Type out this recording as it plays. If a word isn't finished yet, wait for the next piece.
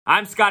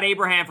I'm Scott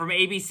Abraham from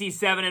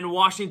ABC7 in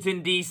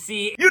Washington,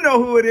 D.C. You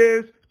know who it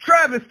is.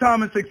 Travis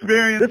Thomas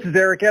Experience. This is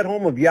Eric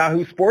Edholm of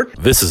Yahoo Sports.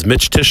 This is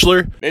Mitch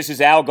Tischler. This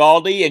is Al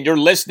Galdi, and you're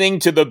listening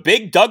to The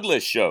Big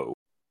Douglas Show.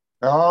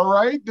 All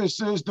right, this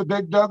is The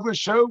Big Douglas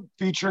Show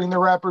featuring the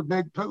rapper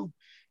Big Pooh.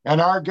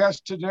 And our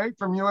guest today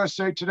from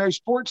USA Today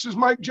Sports is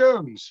Mike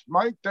Jones.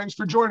 Mike, thanks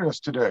for joining us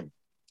today.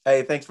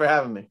 Hey, thanks for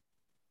having me.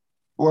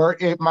 Or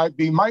it might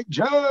be Mike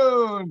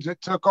Jones.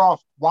 It took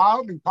off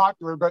wildly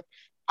popular, but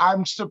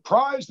I'm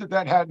surprised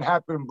that hadn't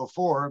happened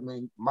before. I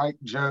mean, Mike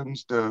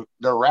Jones, the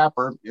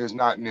rapper, is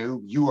not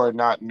new. You are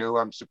not new.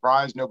 I'm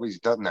surprised nobody's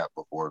done that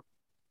before.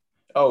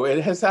 Oh,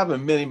 it has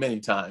happened many,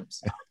 many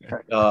times.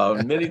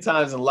 Many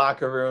times in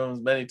locker rooms,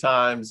 many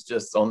times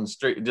just on the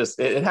street. Just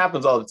it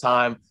happens all the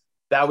time.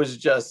 That was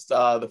just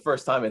the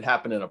first time it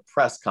happened in a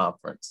press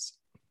conference.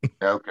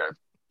 Okay.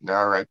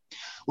 All right.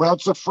 Well,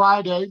 it's a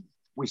Friday.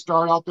 We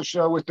start out the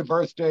show with the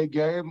birthday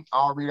game.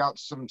 I'll read out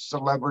some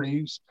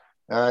celebrities.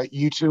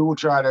 You two will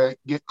try to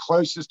get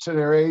closest to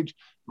their age.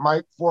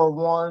 Mike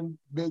forewarned,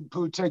 Big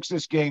Pooh takes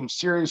this game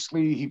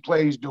seriously. He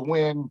plays to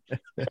win.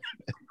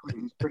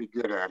 He's pretty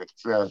good at it.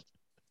 So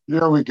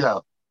here we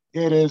go.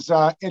 It is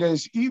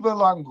Eva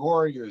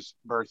Longoria's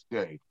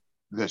birthday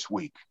this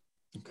week.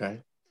 Okay.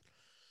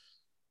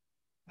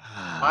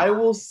 I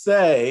will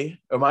say,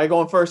 am I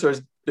going first or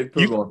is Big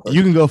Pooh going first?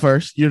 You can go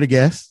first. You're the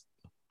guest.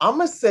 I'm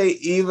going to say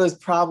Eva's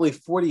probably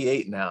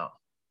 48 now.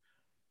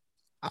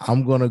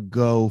 I'm going to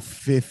go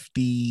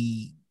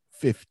 50-50.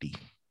 The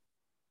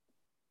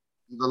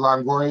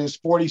Longoria is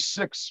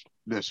 46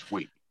 this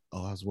week.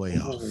 Oh, I was way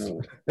off.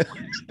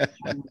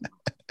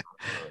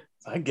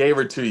 I gave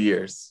her 2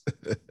 years.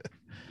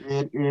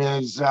 It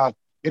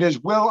is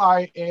Will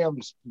I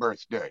Am's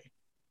birthday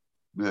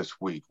this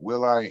week.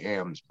 Will I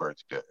Am's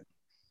birthday.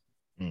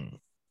 I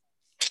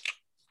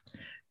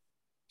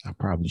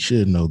probably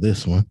should know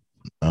this one.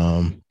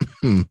 I'm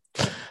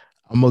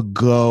gonna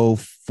go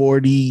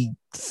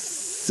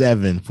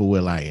 47 for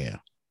Will I Am.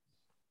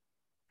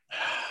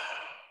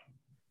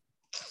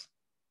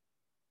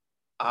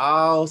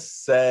 I'll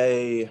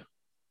hit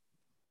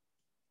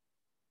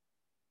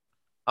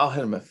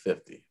him at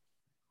 50.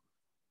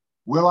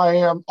 Will I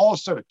Am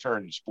also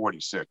turns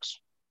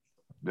 46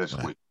 this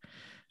week.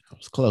 That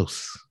was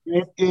close.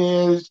 It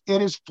is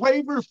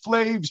Flavor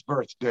Flav's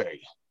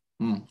birthday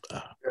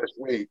this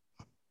week.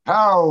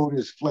 How old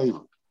is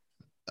Flavor?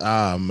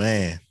 Oh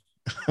man.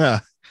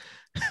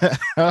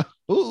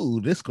 Ooh,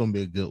 this is gonna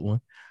be a good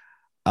one.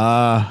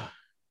 I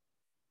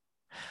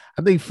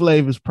think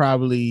Flavor's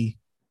probably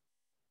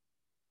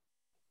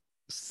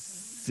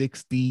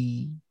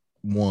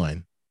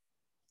 61.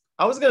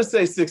 I was gonna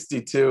say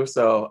 62,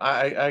 so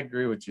I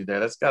agree with you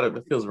there. It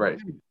feels right.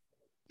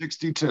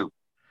 62.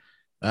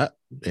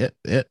 It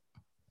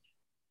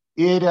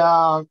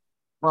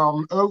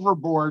from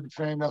Overboard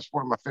fame, that's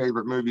one of my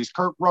favorite movies.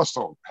 Kurt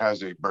Russell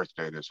has a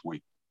birthday this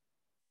week.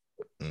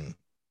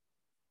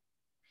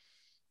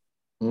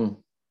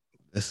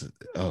 This is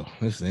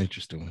an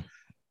interesting one.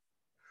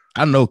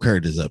 I know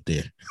Kurt is up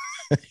there.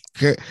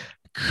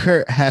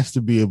 Kurt has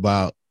to be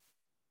about,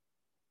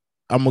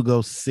 I'm gonna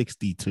go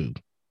 62.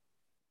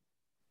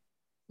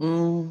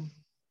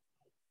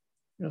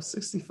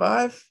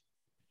 65.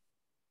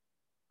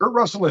 Kurt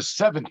Russell is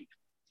 70.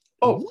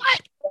 Oh,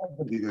 what?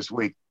 70 this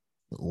week.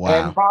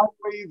 Wow. And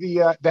finally,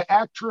 the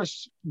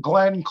actress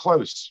Glenn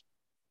Close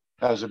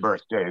has a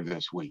birthday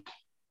this week.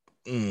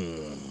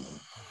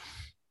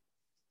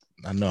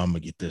 I know I'm gonna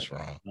get this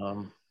wrong.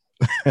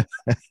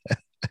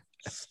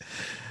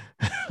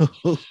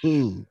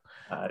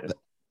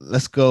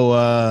 Let's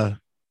go.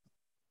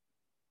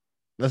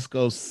 Let's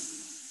go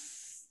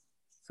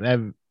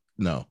 7.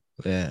 No,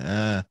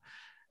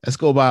 let's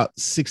go about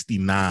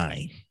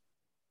 69.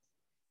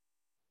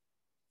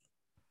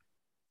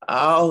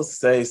 I'll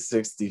say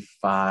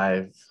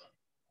 65.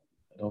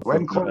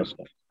 Glenn Close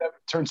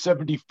turned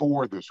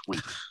 74 this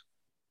week.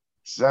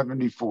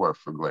 74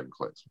 for Glenn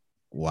Close.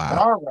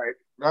 Wow.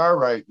 All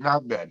right.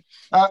 Not bad.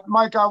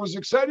 Mike, I was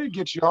excited to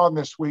get you on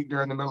this week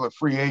during the middle of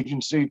free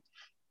agency.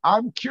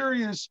 I'm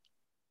curious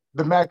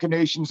the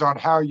machinations on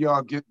how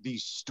y'all get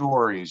these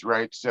stories,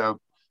 right? So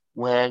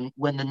when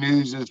the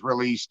news is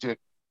released at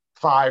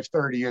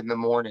 5:30 in the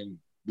morning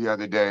the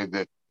other day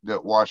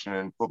that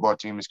Washington football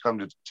team has come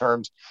to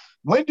terms,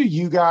 when do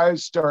you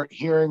guys start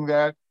hearing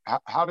that?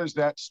 How does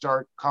that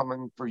start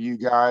coming for you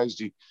guys?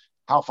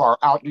 How far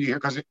out do you hear?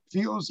 Because it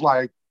feels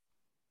like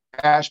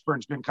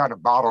Ashburn's been kind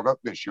of bottled up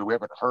this year. We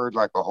haven't heard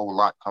like a whole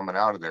lot coming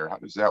out of there. How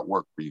does that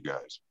work for you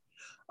guys?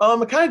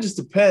 It kind of just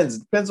depends.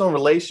 It depends on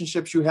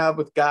relationships you have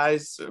with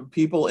guys,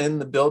 people in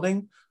the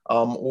building,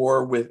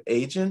 or with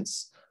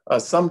agents.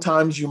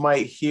 Sometimes you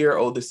might hear,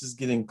 oh, this is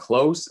getting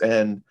close,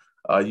 and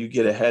you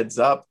get a heads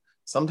up.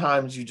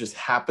 Sometimes you just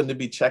happen to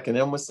be checking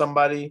in with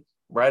somebody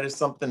right as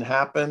something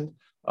happened.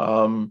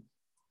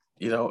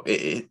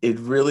 It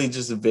really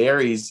just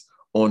varies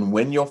on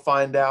when you'll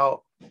find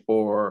out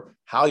or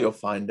how you'll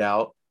find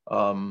out.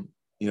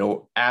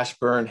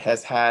 Ashburn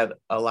has had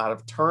a lot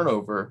of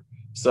turnover.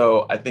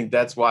 So I think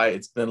that's why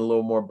it's been a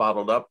little more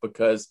bottled up,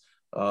 because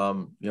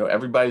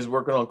Everybody's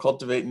working on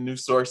cultivating new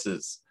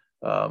sources,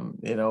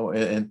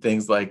 and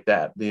things like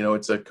that.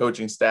 It's a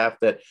coaching staff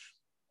that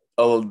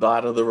a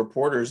lot of the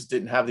reporters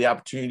didn't have the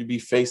opportunity to be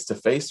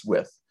face-to-face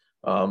with.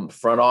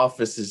 Front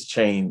office has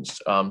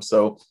changed.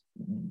 So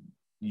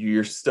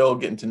you're still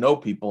getting to know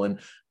people, and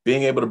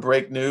being able to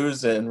break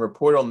news and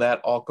report on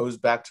that all goes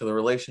back to the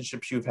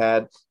relationships you've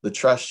had, the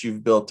trust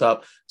you've built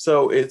up.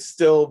 So it's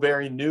still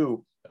very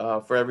new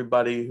for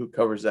everybody who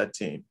covers that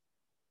team.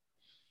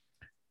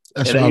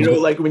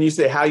 Like when you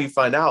say how you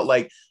find out,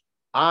 like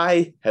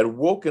I had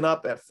woken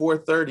up at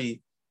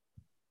 4:30,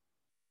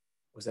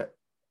 was that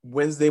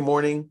Wednesday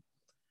morning,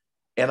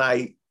 and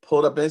I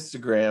pulled up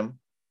Instagram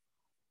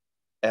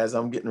as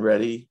I'm getting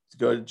ready to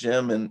go to the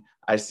gym, and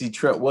I see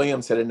Trent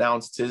Williams had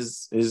announced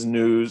his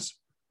news.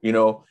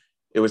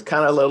 It was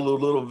kind of a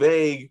little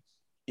vague,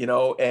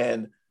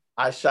 and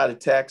I shot a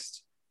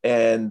text,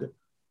 and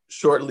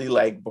shortly,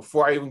 like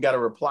before I even got a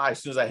reply, as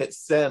soon as I hit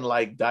send,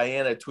 like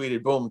Diana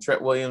tweeted, boom,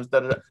 Trent Williams,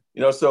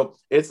 so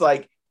it's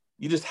like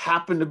you just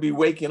happen to be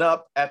waking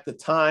up at the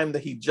time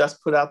that he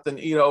just put out there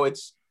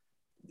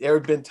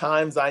have been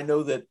times I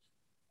know that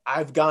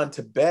I've gone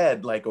to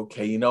bed like,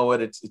 okay, you know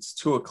what? It's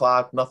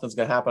 2:00. Nothing's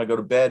going to happen. I go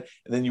to bed.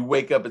 And then you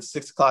wake up at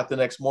 6:00 the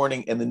next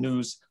morning and the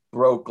news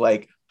broke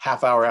like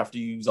half hour after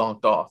you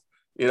zonked off,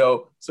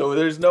 so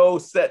there's no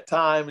set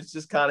time. It's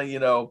just kind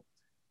of,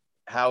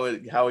 how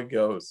it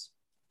goes.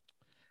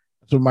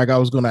 So Mike, I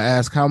was going to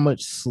ask, how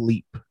much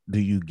sleep do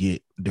you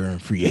get during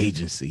free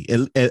agency?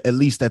 At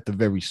least at the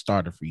very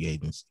start of free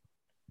agency.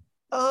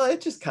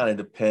 It just kind of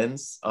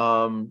depends.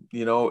 I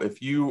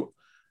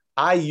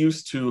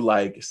used to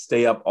like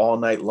stay up all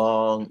night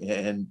long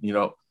and,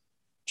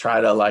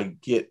 try to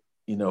like get,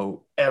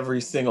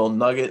 every single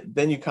nugget.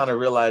 Then you kind of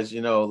realize,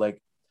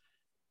 like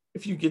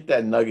if you get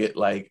that nugget,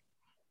 like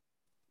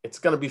it's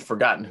going to be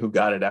forgotten who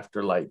got it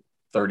after like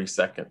 30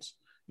 seconds.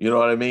 You know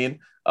what I mean?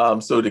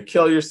 So to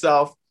kill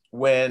yourself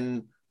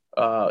when,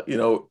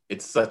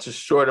 it's such a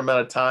short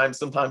amount of time,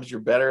 sometimes you're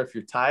better. If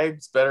you're tired,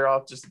 it's better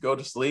off just to go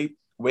to sleep,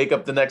 wake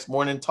up the next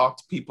morning, talk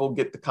to people,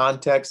 get the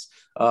context,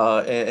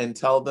 and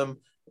tell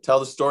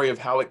the story of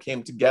how it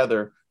came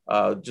together,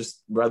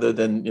 just rather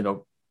than,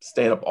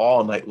 staying up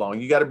all night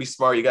long. You got to be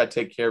smart. You got to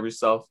take care of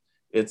yourself.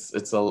 It's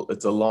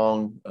a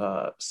long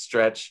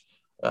stretch.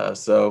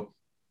 So,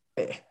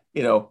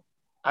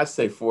 I'd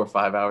say 4 or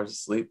 5 hours of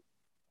sleep.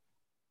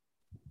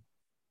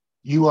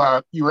 You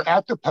were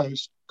at the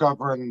Post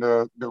covering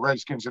the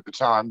Redskins at the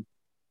time.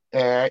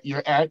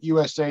 You're at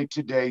USA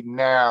Today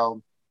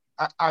now.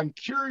 I'm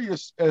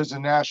curious, as a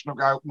national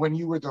guy, when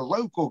you were the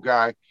local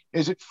guy,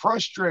 is it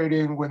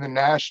frustrating when the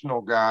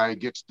national guy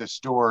gets the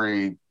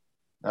story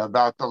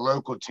about the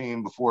local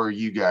team before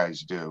you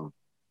guys do?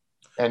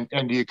 And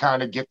do you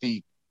kind of get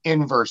the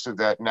inverse of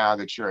that now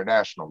that you're a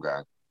national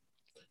guy?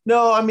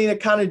 No, I mean,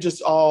 it kind of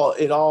just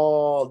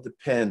all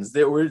depends.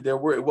 It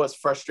was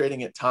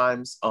frustrating at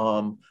times.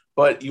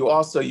 But you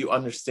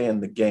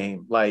understand the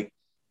game. Like,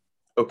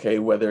 okay,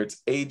 whether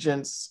it's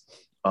agents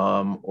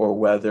or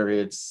whether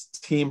it's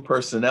team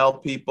personnel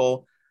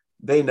people,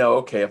 they know,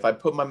 okay, if I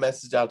put my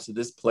message out to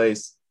this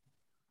place,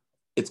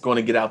 it's going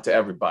to get out to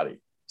everybody.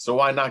 So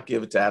why not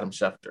give it to Adam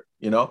Schefter,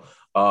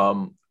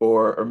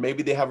 or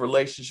maybe they have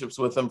relationships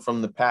with him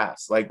from the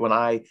past. Like when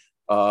I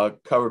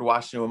covered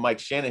Washington when Mike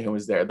Shanahan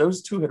was there,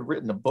 those two had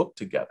written a book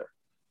together,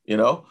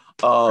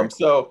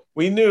 so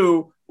we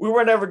knew we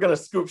were never going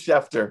to scoop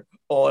Schefter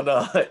on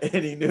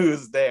any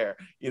news there.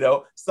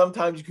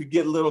 Sometimes you could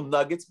get little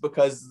nuggets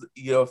because,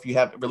 if you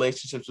have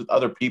relationships with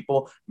other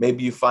people,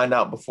 maybe you find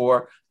out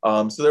before.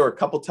 So there were a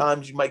couple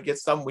times you might get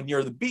some. When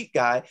you're the beat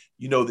guy,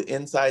 the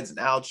insides and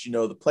outs,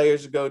 the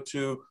players to go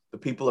to, the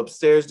people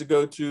upstairs to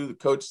go to, the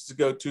coaches to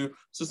go to.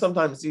 So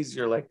sometimes it's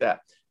easier like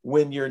that.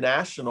 When you're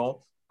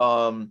national,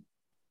 you're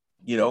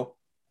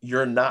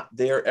not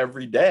there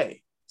every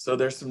day. So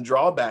there's some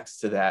drawbacks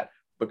to that,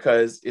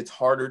 because it's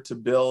harder to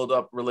build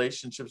up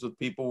relationships with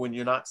people when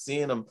you're not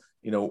seeing them,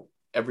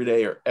 every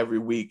day or every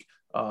week.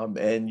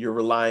 And you're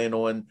relying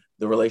on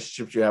the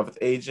relationships you have with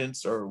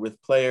agents or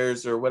with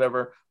players or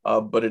whatever.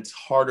 But it's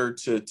harder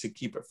to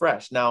keep it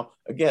fresh. Now,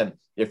 again,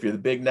 if you're the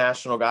big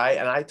national guy,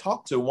 and I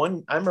talked to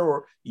one, I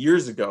remember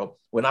years ago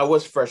when I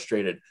was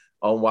frustrated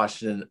on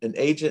Washington, an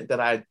agent that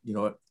I,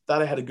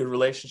 thought I had a good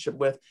relationship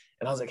with.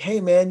 And I was like,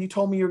 hey man, you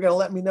told me you were going to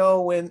let me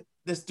know when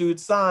this dude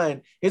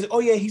signed. He's like, oh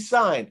yeah, he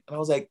signed. And I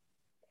was like,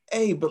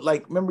 hey, but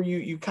like, remember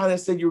you kind of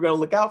said you were going to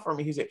look out for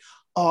me. He's like,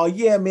 oh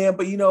yeah, man.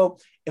 But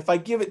if I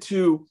give it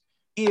to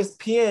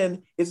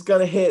ESPN, it's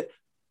going to hit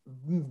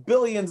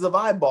billions of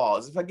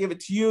eyeballs. If I give it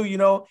to you,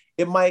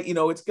 it might,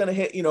 it's going to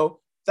hit,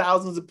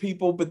 thousands of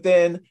people, but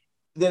then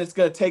it's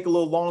going to take a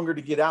little longer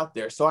to get out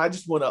there. So I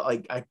just want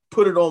to I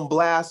put it on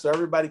blast so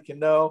everybody can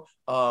know,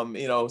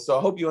 so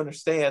I hope you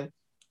understand.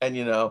 And,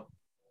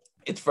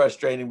 it's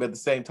frustrating, but at the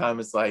same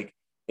time, it's like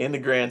in the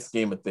grand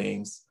scheme of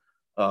things,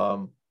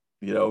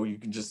 you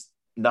can just,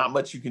 not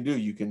much you can do.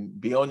 You can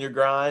be on your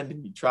grind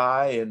and you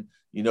try, and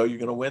you're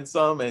going to win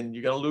some and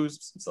you're going to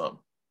lose some.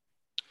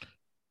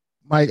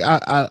 Mike,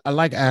 I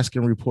like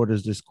asking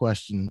reporters this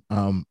question.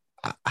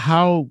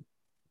 how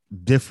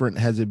different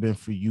has it been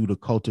for you to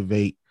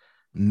cultivate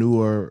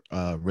newer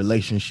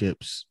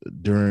relationships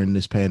during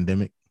this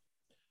pandemic?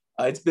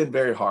 It's been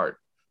very hard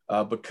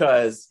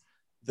because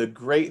the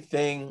great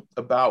thing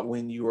about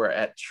when you are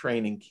at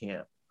training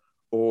camp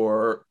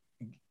or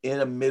in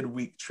a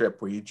midweek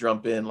trip where you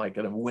jump in like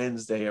on a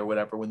Wednesday or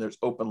whatever, when there's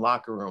open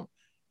locker room,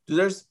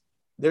 there's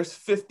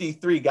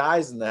 53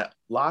 guys in that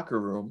locker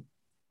room,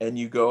 and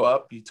you go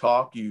up, you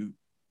talk, you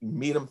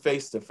meet them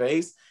face to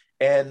face,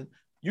 and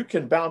you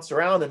can bounce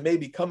around and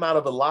maybe come out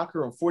of a locker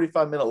room,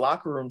 45-minute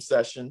locker room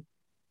session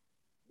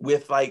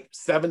with like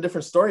 7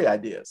 different story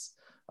ideas.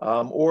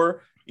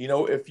 Or, you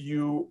know, if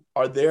you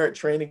are there at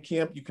training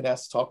camp, you can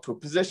ask to talk to a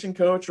position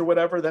coach or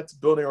whatever. That's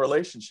building a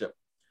relationship.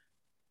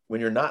 When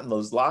you're not in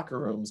those locker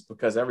rooms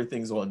because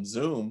everything's on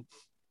Zoom,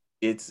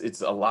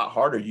 it's a lot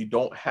harder. You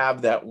don't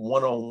have that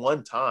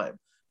one-on-one time.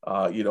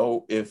 You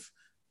know, if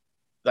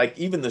like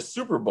even the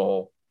Super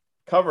Bowl,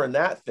 covering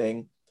that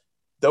thing,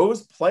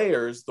 those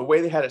players, the way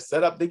they had it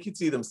set up, they could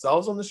see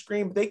themselves on the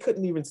screen, but they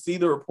couldn't even see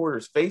the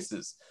reporters'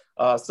 faces.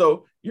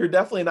 So you're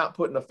definitely not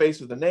putting a face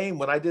with a name.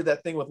 When I did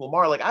that thing with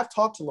Lamar, like I've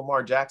talked to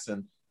Lamar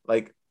Jackson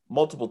like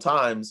multiple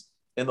times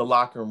in the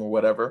locker room or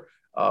whatever,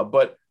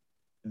 but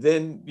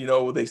then, you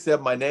know, they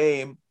said my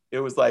name. It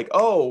was like,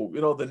 oh, you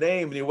know, the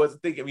name, and he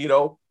wasn't thinking, you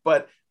know,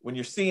 but when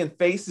you're seeing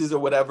faces or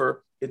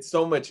whatever, it's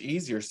so much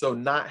easier. So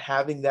not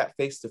having that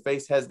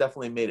face-to-face has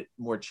definitely made it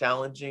more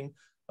challenging.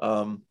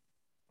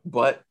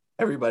 But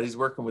everybody's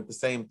working with the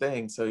same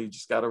thing. So you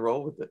just got to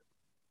roll with it.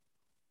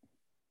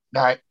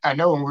 Now, I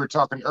know when we were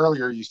talking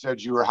earlier, you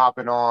said you were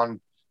hopping on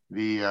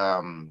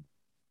the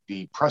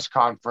press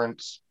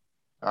conference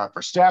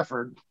for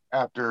Stafford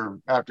after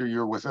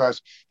you're with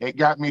us. It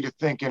got me to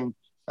thinking,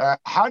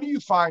 how do you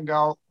find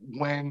out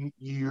when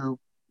you're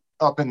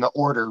up in the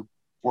order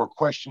for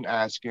question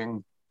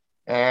asking,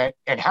 and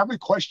how many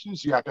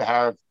questions you have to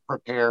have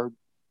prepared,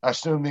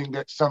 assuming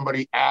that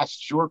somebody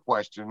asks your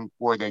question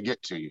before they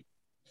get to you?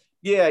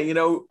 Yeah, you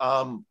know,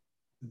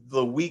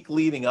 the week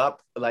leading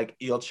up, like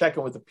you'll check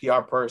in with the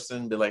PR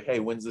person, be like, hey,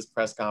 when's this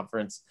press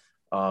conference?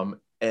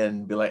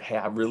 And be like, hey,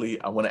 I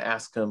want to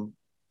ask him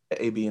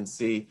A, B, and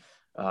C.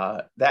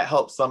 That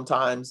helps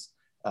sometimes.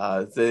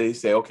 They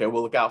say, okay,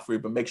 we'll look out for you,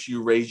 but make sure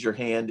you raise your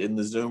hand in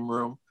the Zoom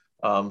room.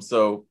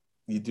 So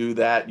you do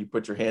that, you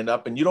put your hand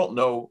up, and you don't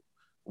know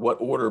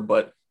what order,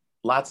 but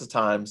lots of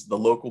times the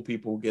local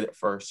people get it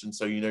first. And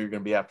so, you know, you're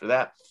going to be after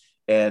that.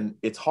 And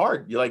it's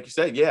hard. Like you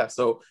said, yeah.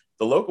 So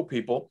the local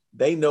people,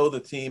 they know the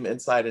team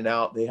inside and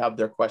out. They have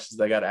their questions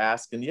they got to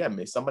ask. And yeah,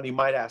 somebody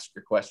might ask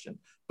your question,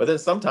 but then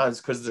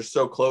sometimes because they're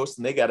so close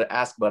and they got to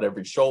ask about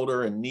every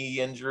shoulder and knee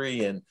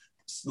injury and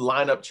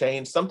lineup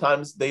change,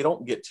 sometimes they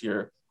don't get to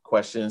your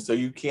question. So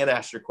you can't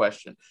ask your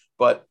question,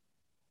 but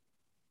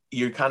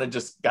you kind of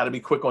just got to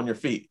be quick on your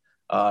feet.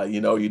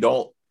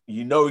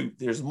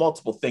 There's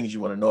multiple things you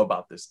want to know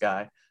about this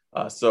guy.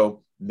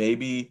 So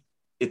maybe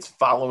it's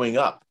following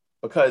up,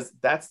 because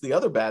that's the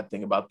other bad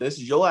thing about this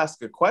is you'll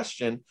ask a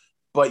question,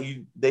 but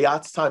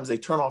lots of times they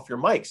turn off your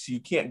mic. So you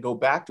can't go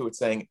back to it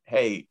saying,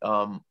 hey,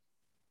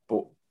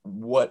 but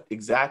what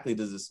exactly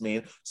does this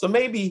mean? So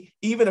maybe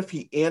even if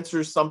he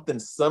answers something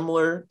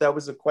similar, that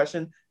was a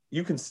question,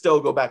 you can still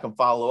go back and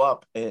follow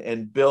up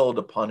and build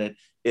upon it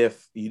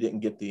if you didn't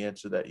get the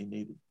answer that you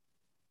needed.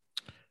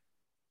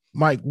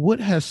 Mike, what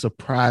has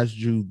surprised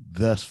you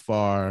thus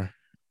far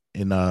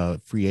in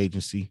free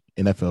agency,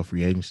 NFL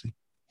free agency?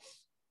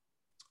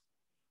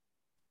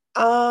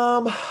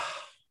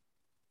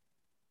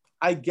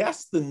 I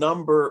guess the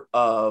number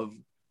of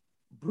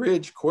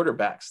bridge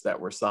quarterbacks that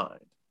were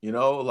signed, you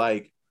know,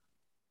 like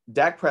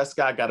Dak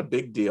Prescott got a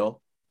big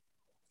deal,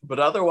 but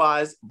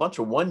otherwise a bunch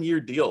of 1-year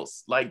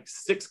deals, like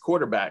 6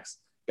 quarterbacks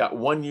got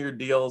 1-year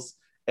deals.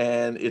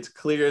 And it's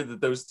clear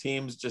that those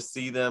teams just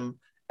see them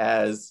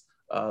as,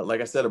 like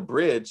I said, a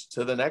bridge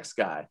to the next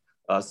guy.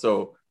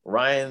 So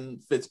Ryan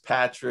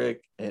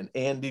Fitzpatrick and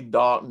Andy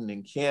Dalton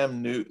and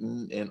Cam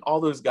Newton and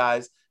all those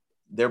guys,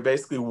 they're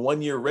basically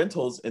 1-year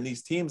rentals, and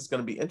these teams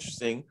going to be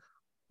interesting.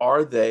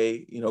 Are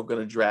they, going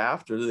to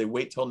draft, or do they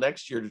wait till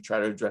next year to try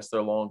to address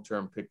their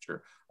long-term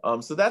picture?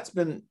 So that's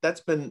been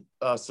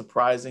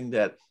surprising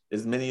that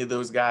as many of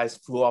those guys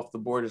flew off the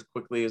board as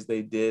quickly as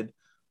they did.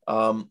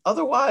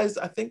 Otherwise,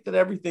 I think that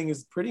everything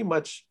is pretty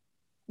much,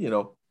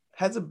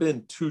 hasn't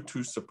been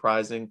too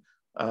surprising.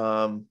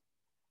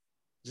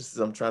 Just as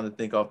I'm trying to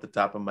think off the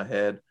top of my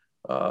head,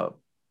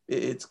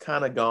 it's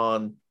kind of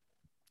gone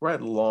right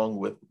along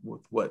with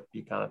what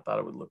you kind of thought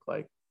it would look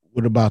like.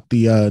 What about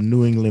the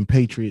New England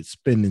Patriots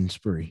spending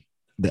spree,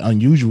 the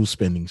unusual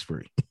spending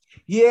spree?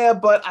 Yeah,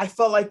 but I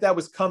felt like that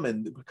was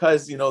coming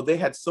because, they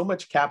had so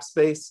much cap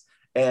space,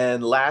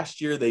 and last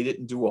year they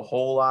didn't do a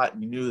whole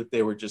lot. You knew that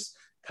they were just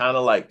kind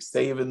of like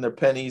saving their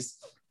pennies.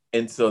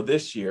 And so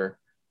this year,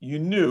 you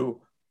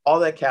knew all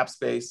that cap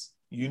space.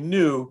 You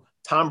knew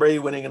Tom Brady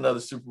winning another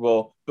Super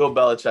Bowl. Bill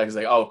Belichick is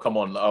like, oh, come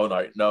on. Oh,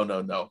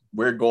 no.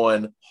 We're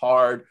going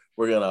hard.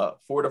 we're going to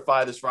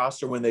fortify this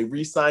roster. When they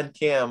re-signed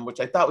Cam, which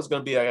I thought was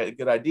going to be a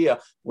good idea,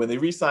 when they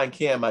re-signed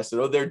Cam, I said,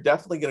 oh, they're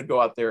definitely going to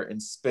go out there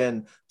and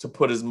spend to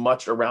put as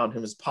much around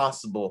him as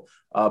possible,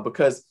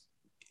 because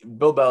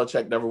Bill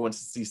Belichick never wants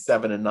to see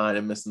 7-9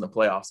 and missing the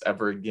playoffs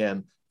ever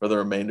again for the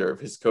remainder of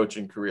his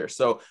coaching career.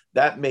 So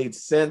that made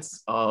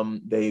sense.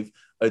 They've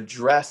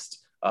addressed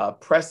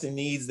pressing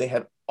needs. They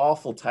had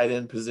awful tight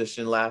end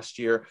position last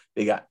year.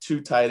 They got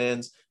 2 tight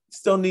ends.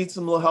 Still need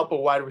some little help at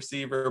wide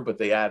receiver, but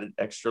they added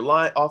extra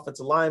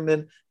offensive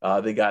linemen.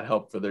 They got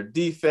help for their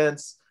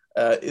defense.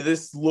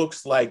 This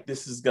looks like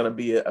this is going to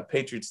be a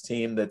Patriots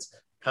team that's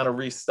kind of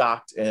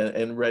restocked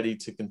and ready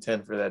to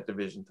contend for that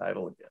division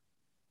title again.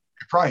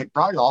 It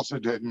probably also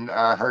didn't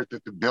hurt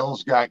that the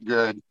Bills got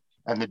good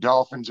and the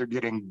Dolphins are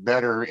getting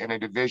better in a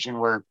division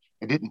where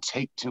it didn't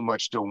take too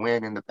much to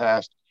win in the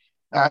past.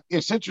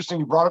 It's interesting.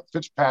 You brought up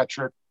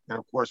Fitzpatrick, and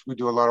of course we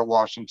do a lot of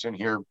Washington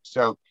here.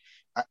 So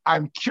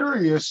I'm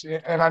curious,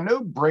 and I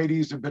know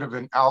Brady's a bit of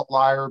an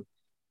outlier,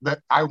 but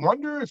I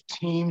wonder if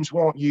teams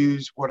won't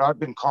use what I've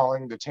been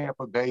calling the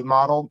Tampa Bay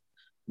model,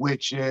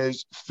 which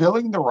is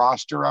filling the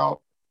roster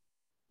out.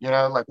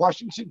 Like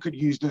Washington could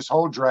use this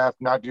whole draft,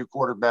 not do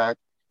quarterback,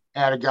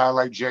 add a guy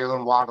like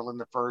Jalen Waddle in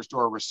the first,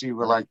 or a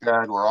receiver like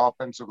that, or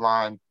offensive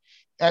line.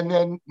 And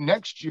then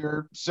next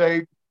year,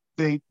 say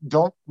they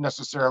don't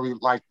necessarily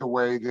like the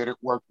way that it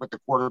worked with the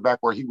quarterback,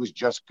 where he was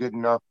just good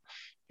enough,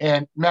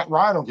 and Matt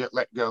Ryan will get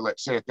let go,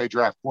 let's say, if they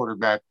draft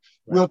quarterback.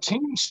 Right. Will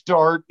teams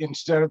start,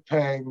 instead of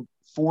paying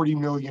 $40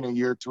 million a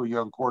year to a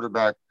young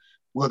quarterback,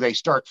 will they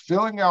start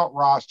filling out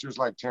rosters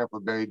like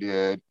Tampa Bay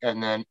did,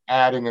 and then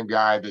adding a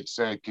guy that,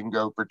 say, can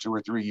go for 2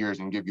 or 3 years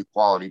and give you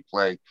quality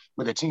play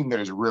with a team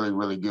that is really,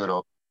 really good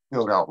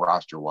filled out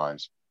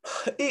roster-wise?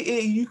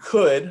 You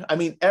could. I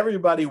mean,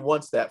 everybody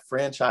wants that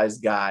franchise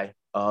guy,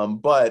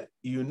 but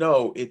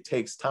it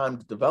takes time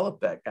to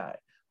develop that guy.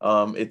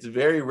 It's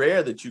very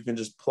rare that you can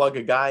just plug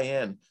a guy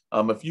in.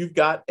 If you've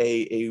got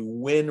a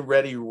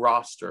win-ready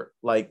roster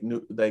like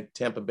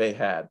Tampa Bay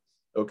had,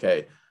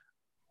 okay,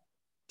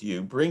 do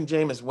you bring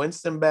Jameis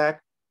Winston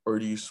back, or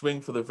do you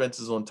swing for the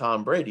fences on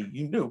Tom Brady?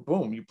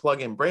 Boom, you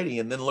plug in Brady,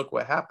 and then look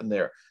what happened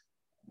there.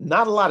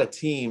 Not a lot of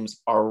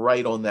teams are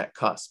right on that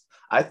cusp.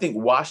 I think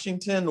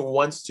Washington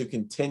wants to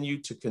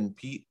continue to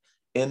compete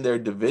in their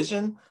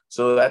division.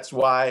 So that's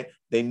why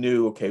they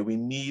knew,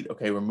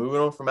 we're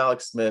moving on from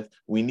Alex Smith.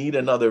 We need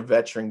another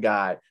veteran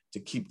guy to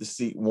keep the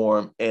seat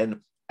warm.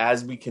 And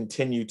as we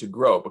continue to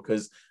grow,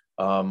 because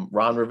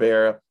Ron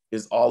Rivera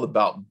is all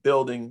about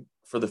building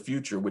for the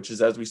future, which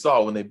is, as we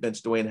saw when they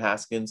benched Dwayne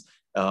Haskins,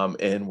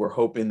 and we're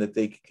hoping that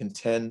they can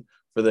contend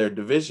for their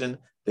division.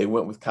 They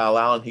went with Kyle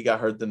Allen. He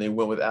got hurt. Then they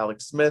went with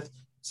Alex Smith.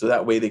 So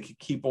that way they could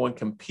keep on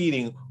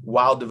competing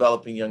while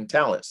developing young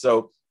talent.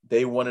 So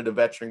they wanted a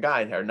veteran guy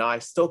in here. Now, I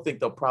still think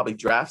they'll probably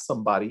draft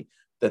somebody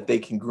that they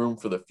can groom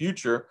for the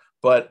future,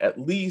 but at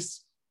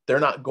least they're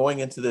not going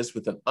into this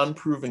with an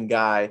unproven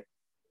guy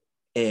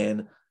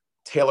and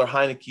Taylor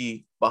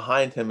Heineke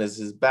behind him as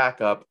his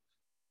backup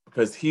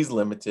because he's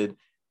limited,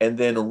 and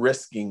then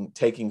risking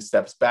taking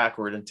steps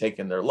backward and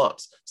taking their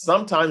lumps.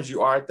 Sometimes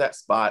you are at that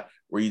spot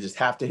where you just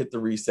have to hit the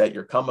reset.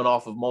 You're coming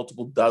off of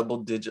multiple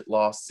double-digit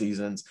loss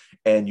seasons,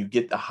 and you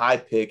get the high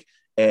pick,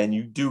 and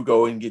you do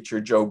go and get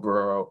your Joe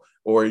Burrow,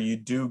 or you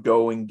do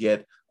go and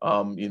get,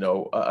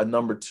 a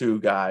number 2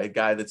 guy, a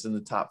guy that's in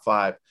the top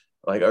 5,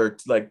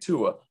 like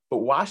Tua. But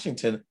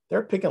Washington,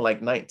 they're picking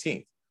like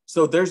 19th.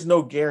 So there's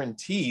no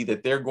guarantee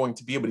that they're going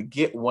to be able to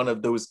get one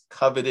of those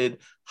coveted,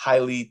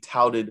 highly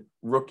touted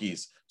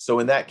rookies. So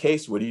in that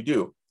case, what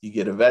do? You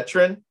get a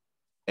veteran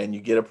and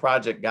you get a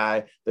project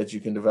guy that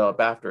you can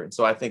develop after. And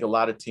so I think a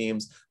lot of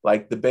teams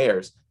like the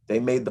Bears, they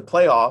made the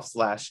playoffs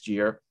last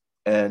year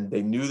and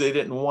they knew they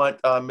didn't want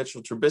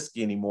Mitchell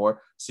Trubisky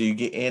anymore. So you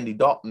get Andy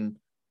Dalton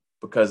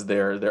because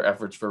their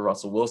efforts for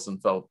Russell Wilson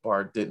fell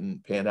apart,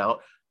 didn't pan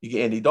out. You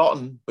get Andy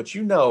Dalton, but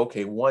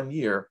 1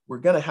 year, we're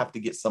going to have to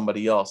get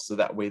somebody else so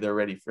that way they're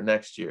ready for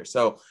next year.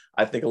 So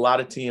I think a lot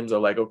of teams are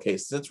like, okay,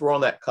 since we're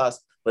on that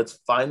cusp, let's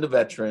find a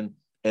veteran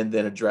and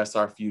then address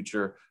our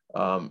future,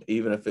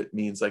 even if it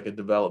means like a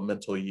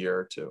developmental year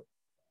or 2.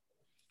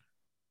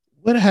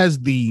 What has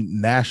the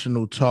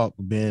national talk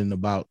been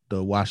about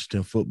the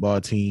Washington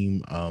football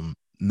team,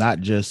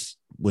 not just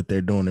what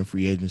they're doing in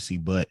free agency,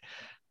 but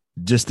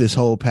just this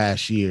whole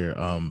past year?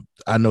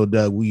 I know,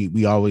 Doug,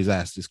 we always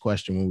ask this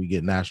question when we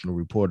get national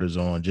reporters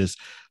on, just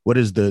what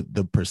is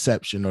the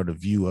perception or the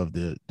view of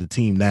the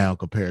team now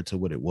compared to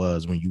what it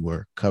was when you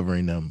were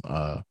covering them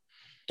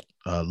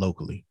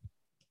locally?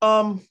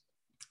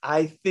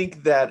 I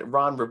think that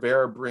Ron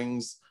Rivera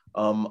brings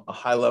a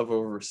high level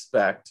of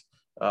respect,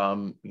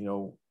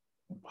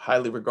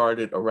 highly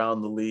regarded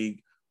around the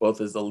league,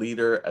 both as a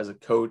leader, as a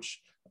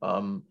coach.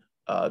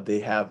 They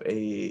have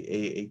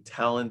a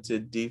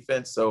talented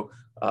defense. So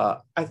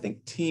I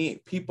think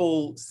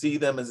people see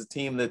them as a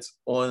team that's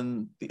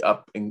on the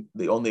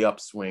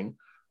upswing.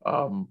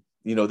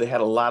 They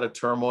had a lot of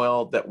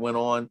turmoil that went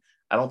on.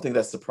 I don't think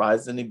that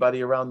surprised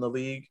anybody around the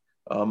league.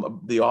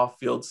 The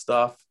off-field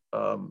stuff,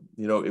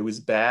 it was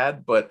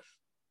bad, but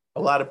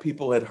a lot of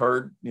people had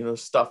heard,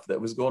 stuff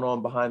that was going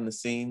on behind the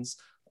scenes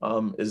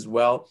as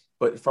well.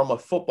 But from a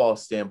football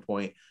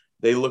standpoint,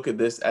 they look at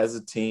this as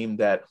a team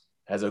that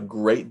has a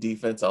great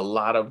defense, a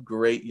lot of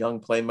great young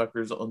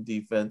playmakers on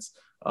defense.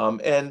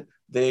 And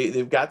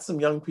they've got some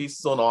young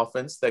pieces on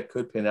offense that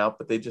could pin out,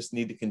 but they just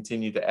need to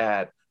continue to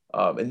add.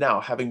 And now,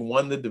 having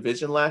won the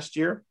division last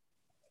year,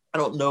 I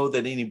don't know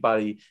that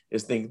anybody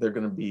is thinking they're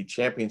going to be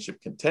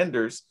championship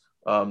contenders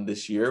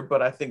this year,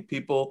 but I think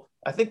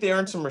they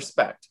earned some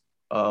respect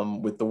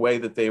with the way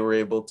that they were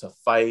able to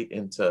fight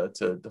and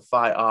to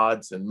defy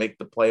odds and make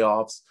the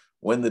playoffs,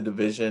 win the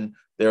division.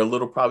 They're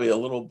probably a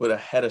little bit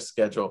ahead of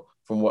schedule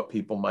from what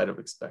people might have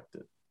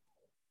expected.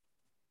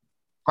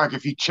 Like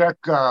if you check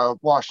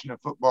Washington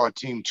football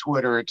team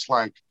Twitter, it's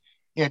like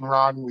in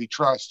Ron we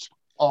trust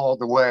all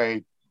the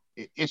way.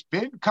 It's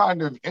been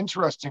kind of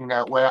interesting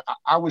that way.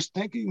 I was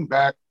thinking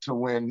back to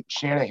when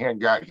Shanahan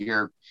got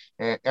here,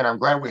 and I'm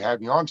glad we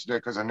have you on today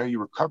because I know you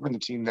were covering the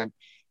team then.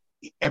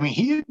 I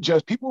mean,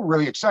 people were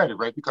really excited,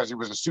 right? Because he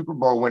was a Super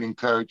Bowl winning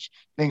coach.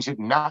 Things had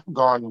not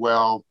gone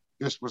well.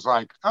 This was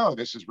like, oh,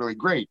 this is really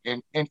great.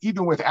 And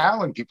even with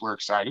Allen, people are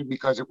excited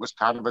because it was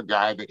kind of a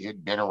guy that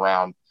had been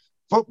around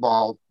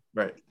football.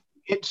 Right.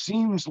 It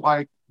seems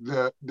like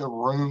the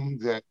room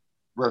that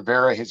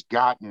Rivera has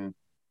gotten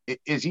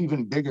is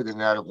even bigger than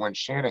that of when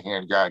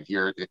Shanahan got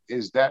here.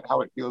 Is that how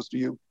it feels to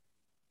you?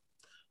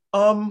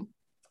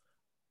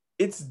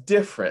 It's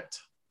different.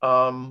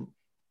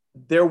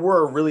 There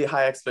were really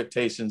high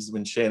expectations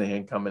when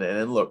Shanahan coming in,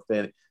 and look,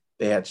 they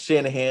had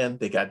Shanahan,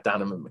 they got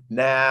Donovan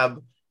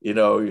McNabb.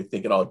 You're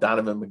thinking,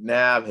 Donovan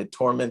McNabb had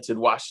tormented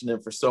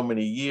Washington for so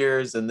many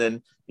years, and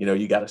then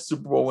you got a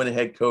Super Bowl winning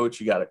head coach,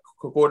 you got a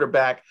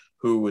quarterback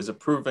who was a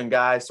proven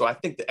guy. So I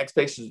think the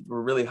expectations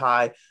were really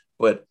high,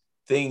 but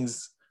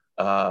things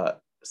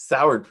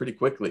soured pretty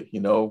quickly,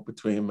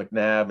 between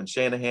McNabb and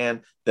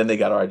Shanahan. Then they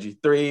got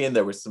RG3 and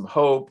there was some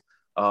hope.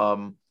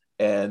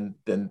 And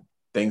then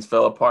things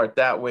fell apart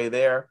that way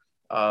there.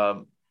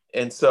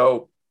 And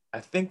so I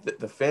think that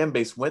the fan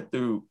base went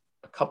through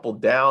a couple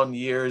down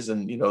years,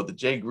 and, the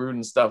Jay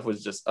Gruden stuff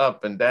was just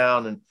up and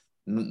down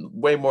and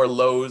way more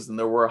lows than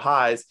there were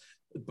highs.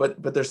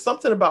 But there's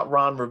something about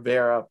Ron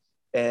Rivera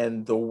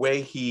and the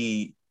way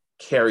he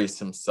carries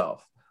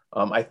himself.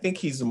 I think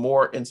he's a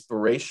more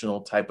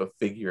inspirational type of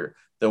figure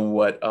than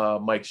what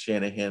Mike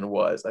Shanahan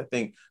was. I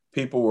think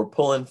people were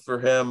pulling for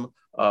him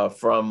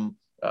from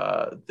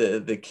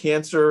the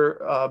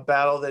cancer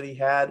battle that he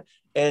had,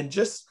 and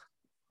just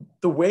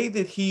the way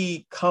that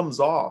he comes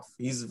off.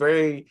 He's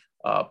very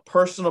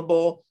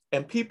personable,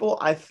 and people,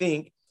 I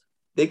think,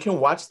 they can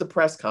watch the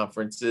press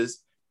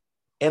conferences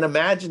and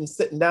imagine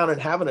sitting down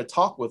and having a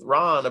talk with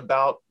Ron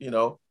about,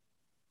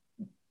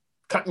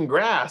 cutting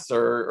grass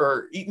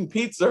or eating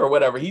pizza or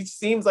whatever. He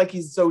seems like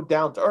he's so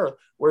down to earth,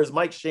 whereas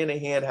Mike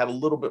Shanahan had a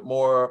little bit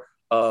more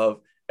of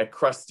a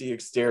crusty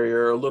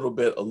exterior, a little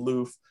bit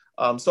aloof.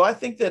 So I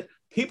think that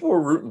people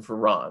were rooting for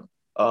Ron.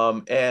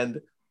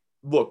 And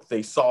look,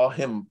 they saw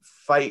him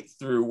fight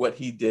through what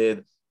he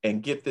did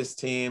and get this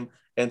team.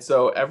 And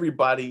so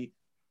everybody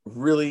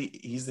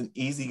he's an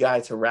easy guy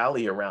to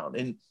rally around.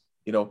 And,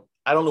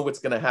 I don't know what's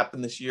going to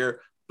happen this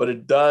year, but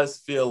it does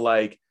feel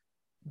like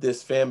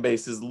this fan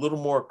base is a little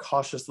more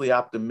cautiously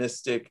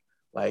optimistic.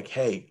 Like,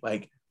 hey,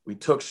 we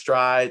took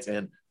strides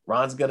and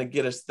Ron's going to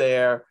get us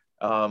there.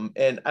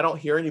 And I don't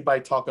hear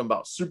anybody talking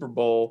about Super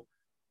Bowl,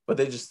 but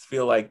they just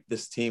feel like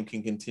this team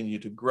can continue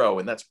to grow.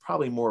 And that's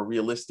probably more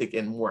realistic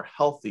and more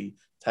healthy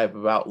type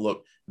of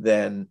outlook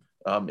than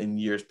in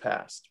years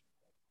past.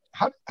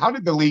 How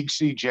did the league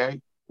see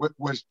Jay?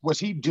 Was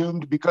he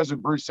doomed because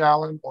of Bruce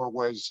Allen, or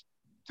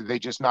did they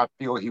just not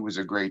feel he was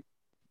a great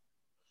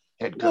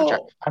head coach?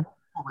 No,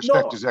 I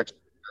respect his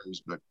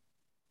expertise, but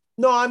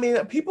no, I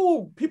mean,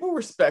 people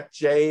respect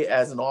Jay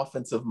as an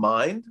offensive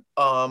mind.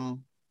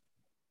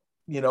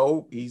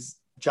 He's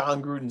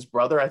John Gruden's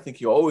brother. I think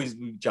he'll always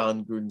be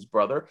John Gruden's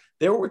brother.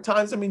 There were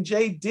times,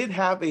 Jay did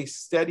have a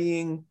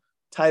steadying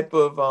type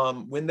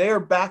of, when their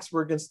backs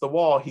were against the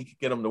wall, he could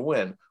get them to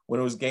win. When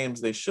it was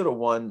games they should have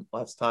won,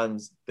 lots of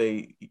times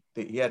he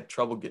had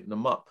trouble getting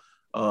them up.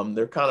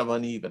 They're kind of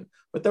uneven,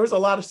 but there was a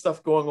lot of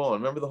stuff going on.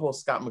 Remember the whole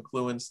Scott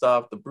McCloughan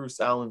stuff, the Bruce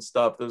Allen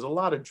stuff. There's a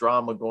lot of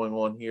drama going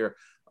on here.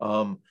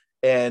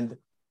 And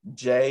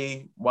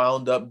Jay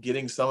wound up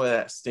getting some of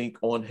that stink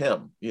on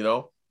him.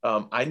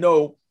 I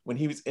know when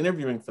he was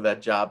interviewing for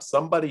that job,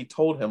 somebody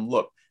told him,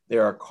 look,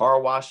 there are car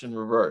wash and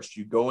reverse.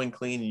 You go in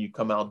clean and you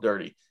come out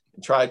dirty,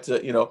 and tried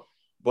to,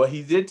 but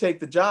he did take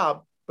the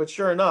job, but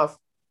sure enough,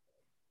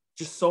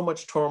 just so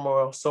much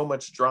turmoil, so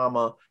much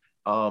drama,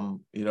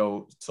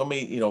 so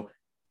many,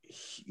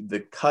 the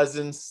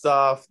cousin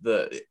stuff,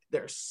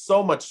 there's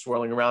so much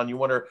swirling around. You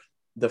wonder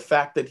the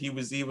fact that he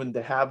was even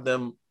to have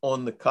them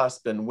on the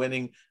cusp and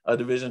winning a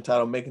division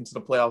title, making to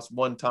the playoffs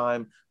one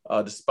time,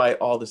 despite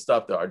all the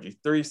stuff, the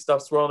RG3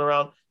 stuff swirling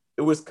around,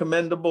 it was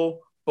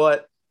commendable,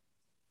 but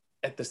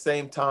at the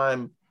same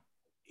time,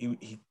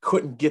 he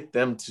couldn't get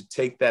them to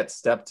take that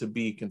step to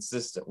be a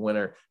consistent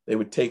winner. They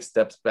would take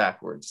steps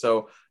backwards.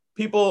 So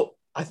people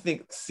I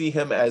think see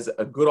him as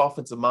a good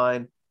offensive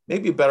mind,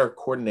 maybe a better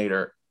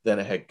coordinator than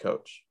a head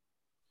coach.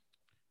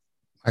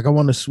 Like, I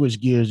want to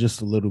switch gears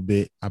just a little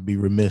bit. I'd be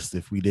remiss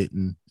if we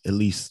didn't at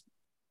least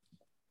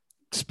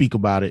speak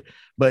about it.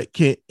 But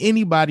can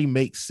anybody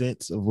make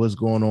sense of what's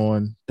going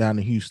on down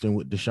in Houston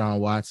with Deshaun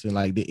Watson?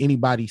 Like, did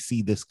anybody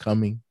see this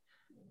coming?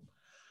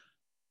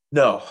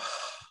 No.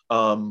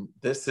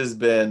 This has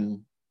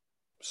been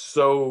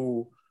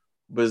so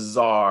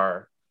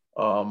bizarre.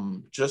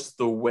 Just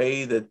the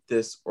way that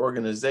this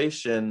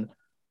organization,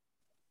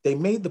 they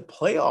made the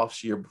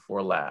playoffs year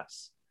before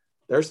last.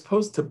 They're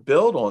supposed to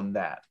build on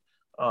that.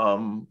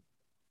 And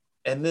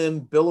then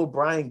Bill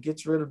O'Brien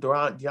gets rid of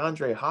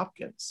DeAndre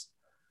Hopkins.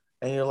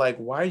 And you're like,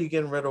 why are you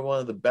getting rid of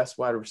one of the best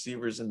wide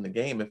receivers in the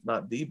game, if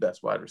not the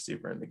best wide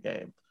receiver in the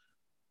game?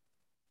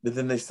 But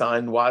then they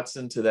signed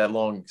Watson to that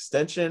long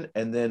extension,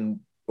 and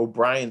then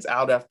O'Brien's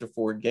out after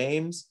 4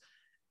 games.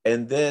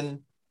 And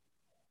then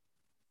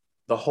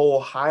the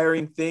whole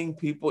hiring thing,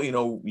 people,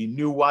 you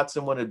knew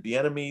Watson wanted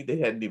Bieniemy. They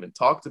hadn't even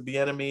talked to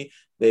Bieniemy.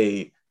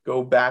 They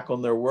go back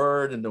on their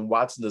word, and then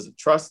Watson doesn't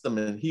trust them,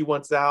 and he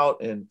wants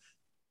out. And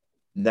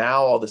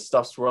now all the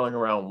stuff swirling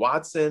around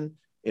Watson.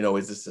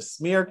 Is this a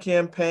smear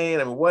campaign?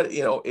 I mean,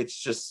 it's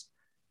just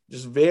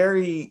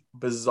very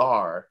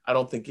bizarre. I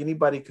don't think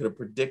anybody could have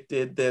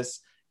predicted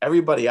this.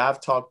 Everybody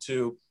I've talked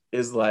to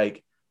is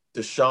like,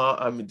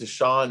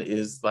 Deshaun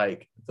is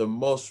like the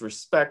most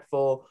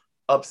respectful,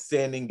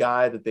 upstanding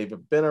guy that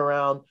they've been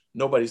around.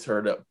 Nobody's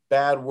heard a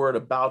bad word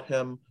about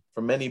him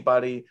from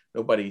anybody.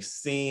 Nobody's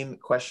seen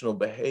questionable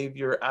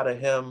behavior out of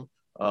him.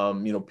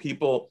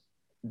 People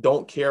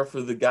don't care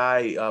for the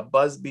guy,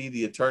 Busby,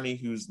 the attorney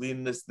who's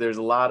leading this. There's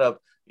a lot of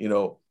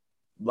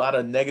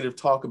negative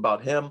talk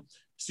about him.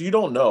 So you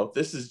don't know.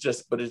 This is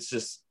just, but it's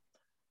just,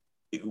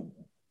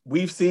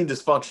 we've seen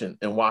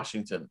dysfunction in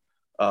Washington.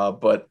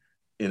 But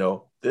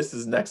this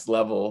is next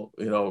level,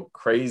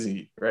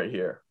 crazy right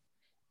here.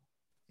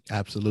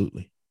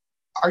 Absolutely.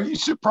 Are you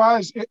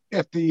surprised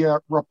if the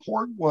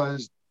report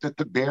was that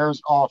the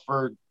Bears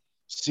offered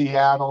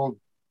Seattle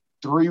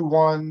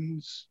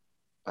 3-1s,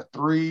 a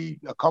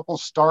couple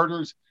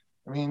starters?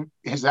 I mean,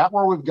 is that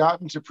where we've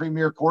gotten to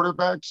premier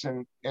quarterbacks?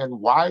 And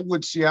why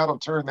would Seattle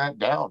turn that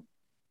down?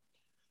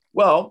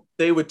 Well,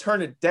 they would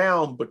turn it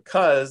down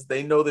because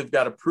they know they've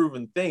got a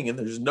proven thing, and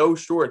there's no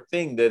sure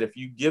thing that if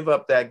you give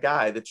up that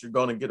guy that you're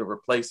going to get a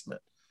replacement.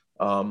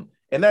 And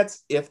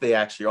that's if they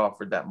actually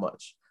offered that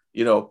much.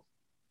 Behind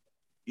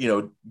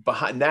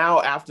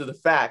now, after the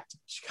fact,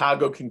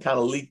 Chicago can kind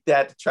of leak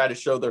that to try to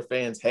show their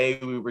fans, hey,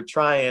 we were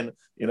trying.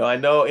 I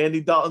know Andy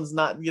Dalton's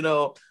not,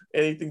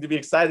 anything to be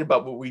excited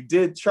about, but we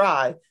did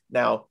try.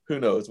 Now, who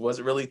knows? Was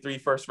it really 3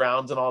 first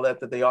rounds and all that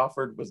they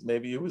offered?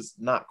 Maybe it was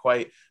not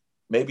quite.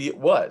 Maybe it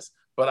was.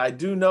 But I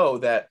do know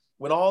that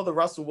when all the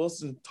Russell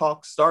Wilson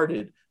talk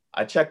started,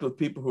 I checked with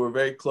people who are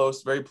very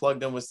close, very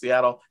plugged in with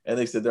Seattle, and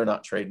they said they're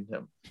not trading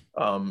him.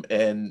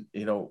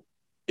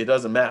 It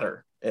doesn't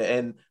matter.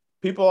 And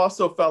people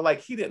also felt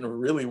like he didn't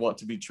really want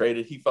to be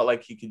traded. He felt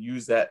like he could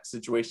use that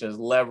situation as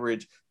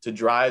leverage to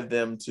drive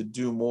them to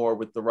do more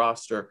with the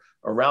roster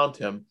around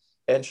him.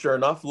 And sure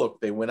enough, look,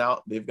 they went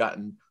out. They've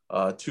gotten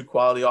 2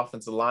 quality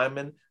offensive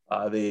linemen.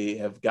 They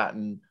have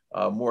gotten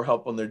more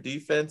help on their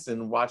defense,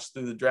 and watch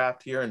through the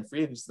draft here, and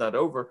free agency's not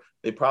over.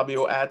 They probably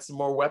will add some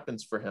more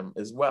weapons for him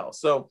as well.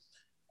 So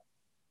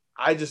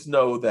I just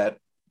know that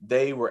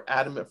they were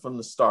adamant from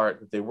the start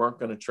that they weren't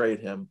going to trade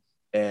him.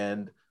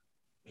 And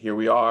here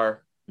we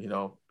are.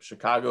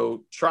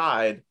 Chicago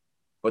tried,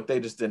 but they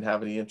just didn't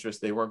have any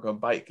interest. They weren't going to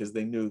bite because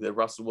they knew that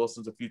Russell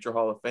Wilson's a future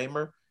Hall of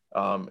Famer.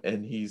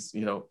 And he's,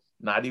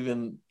 not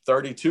even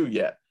 32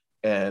 yet.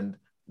 And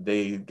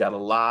they got a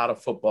lot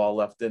of football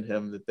left in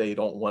him that they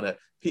don't want to.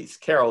 Pete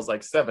Carroll's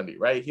like 70,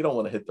 right? He don't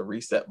want to hit the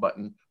reset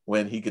button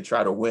when he could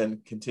try to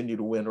continue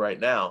to win right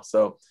now.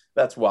 So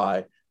that's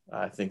why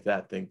I think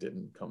that thing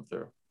didn't come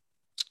through.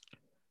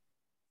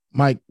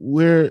 Mike,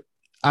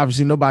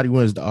 obviously nobody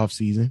wins the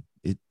offseason.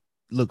 It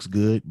looks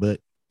good,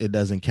 but it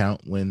doesn't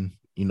count when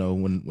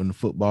the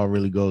football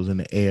really goes in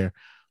the air.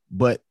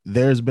 But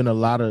there's been a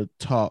lot of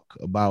talk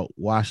about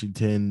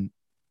Washington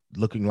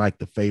looking like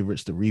the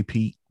favorites to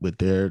repeat with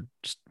their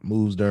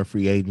moves during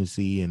free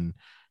agency and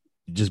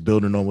just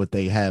building on what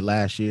they had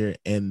last year,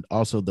 and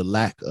also the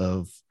lack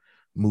of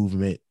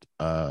movement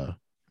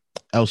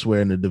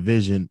elsewhere in the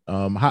division.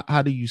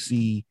 How do you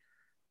see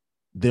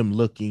them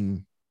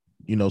looking,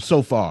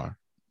 so far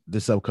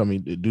this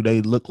upcoming? Do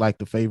they look like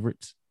the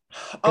favorites?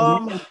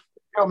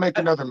 They'll make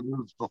another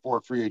move before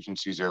free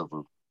agency's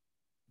over.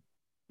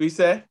 We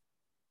say?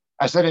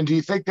 I said, and do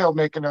you think they'll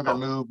make another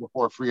move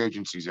before free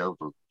agency's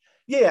over?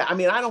 Yeah, I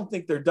mean, I don't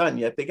think they're done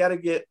yet.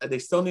 They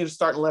still need to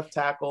start in left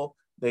tackle.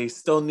 They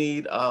still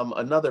need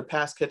another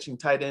pass catching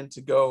tight end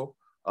to go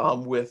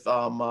with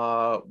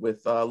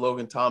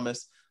Logan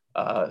Thomas.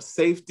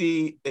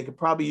 Safety, they could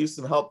probably use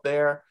some help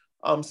there.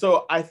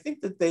 So I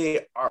think that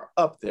they are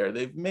up there.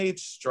 They've made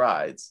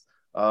strides,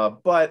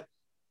 but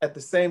at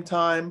the same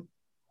time,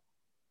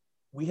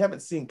 we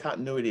haven't seen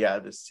continuity out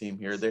of this team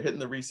here. They're hitting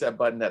the reset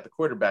button at the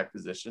quarterback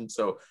position.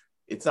 So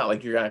it's not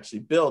like you're actually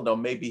build. No,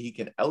 maybe he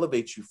can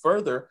elevate you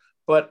further.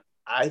 But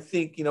I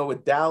think,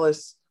 with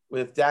Dallas,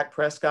 with Dak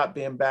Prescott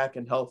being back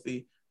and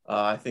healthy,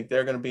 I think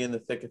they're going to be in the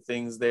thick of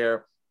things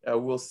there.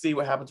 We'll see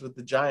what happens with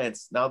the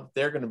Giants now that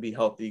they're going to be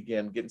healthy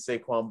again, getting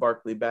Saquon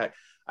Barkley back.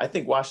 I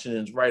think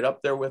Washington's right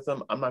up there with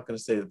them. I'm not going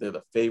to say that they're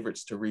the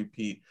favorites to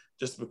repeat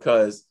just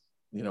because,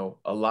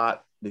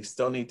 they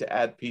still need to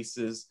add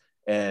pieces,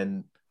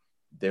 and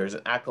there's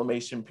an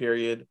acclimation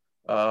period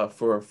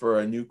for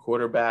a new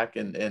quarterback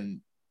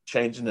and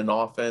changing an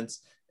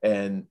offense.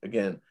 And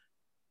again,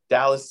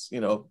 Dallas,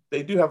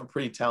 they do have a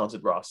pretty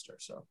talented roster.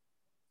 So.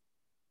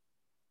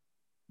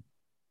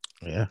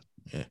 Yeah.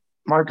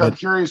 Mark, I'm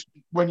curious,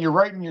 when you're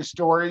writing your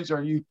stories,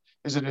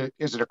 is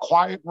it a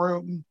quiet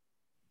room?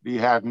 Do you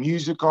have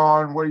music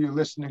on? What are you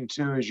listening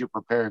to as you're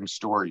preparing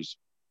stories?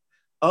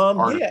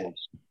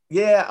 Articles?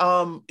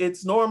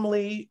 It's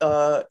normally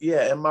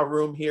in my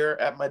room here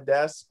at my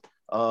desk.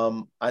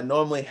 I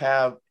normally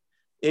have,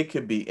 it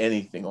could be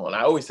anything on.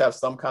 I always have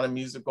some kind of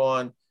music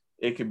on.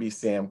 It could be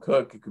Sam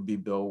Cooke, it could be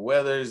Bill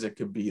Withers, it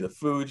could be the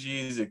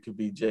Fugees, it could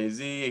be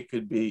Jay-Z, it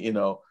could be,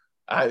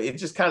 it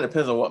just kind of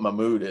depends on what my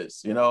mood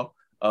is,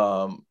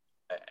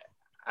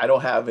 I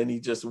don't have any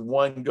just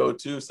one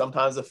go-to.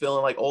 Sometimes I'm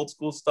feeling like old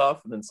school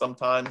stuff, and then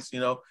sometimes,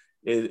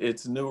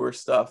 it's newer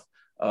stuff.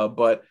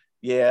 But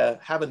yeah,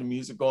 having the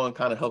music going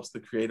kind of helps the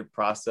creative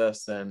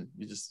process, and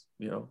you just,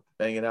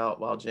 bang it out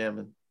while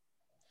jamming.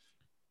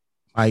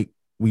 Mike,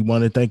 we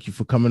want to thank you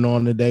for coming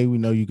on today. We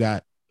know you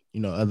got,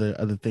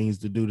 other things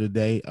to do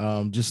today.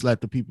 Just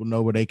let the people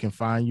know where they can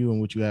find you and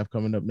what you have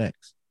coming up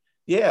next.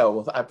 Yeah,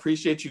 well, I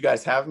appreciate you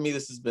guys having me.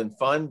 This has been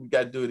fun. We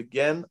got to do it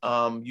again.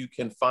 You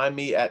can find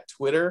me at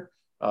Twitter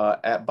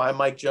at by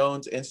Mike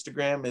Jones.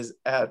 Instagram is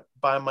at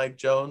by Mike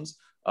Jones.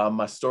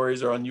 My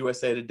stories are on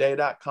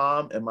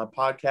usatoday.com, and my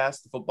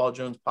podcast, the Football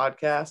Jones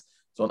Podcast,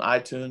 it's on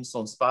iTunes, it's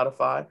on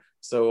Spotify.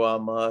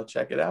 So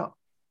check it out.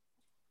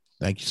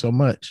 Thank you so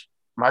much.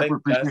 Mike, we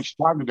appreciate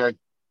your time today.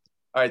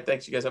 All right,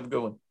 thanks. You guys have a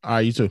good one. All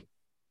right, you too.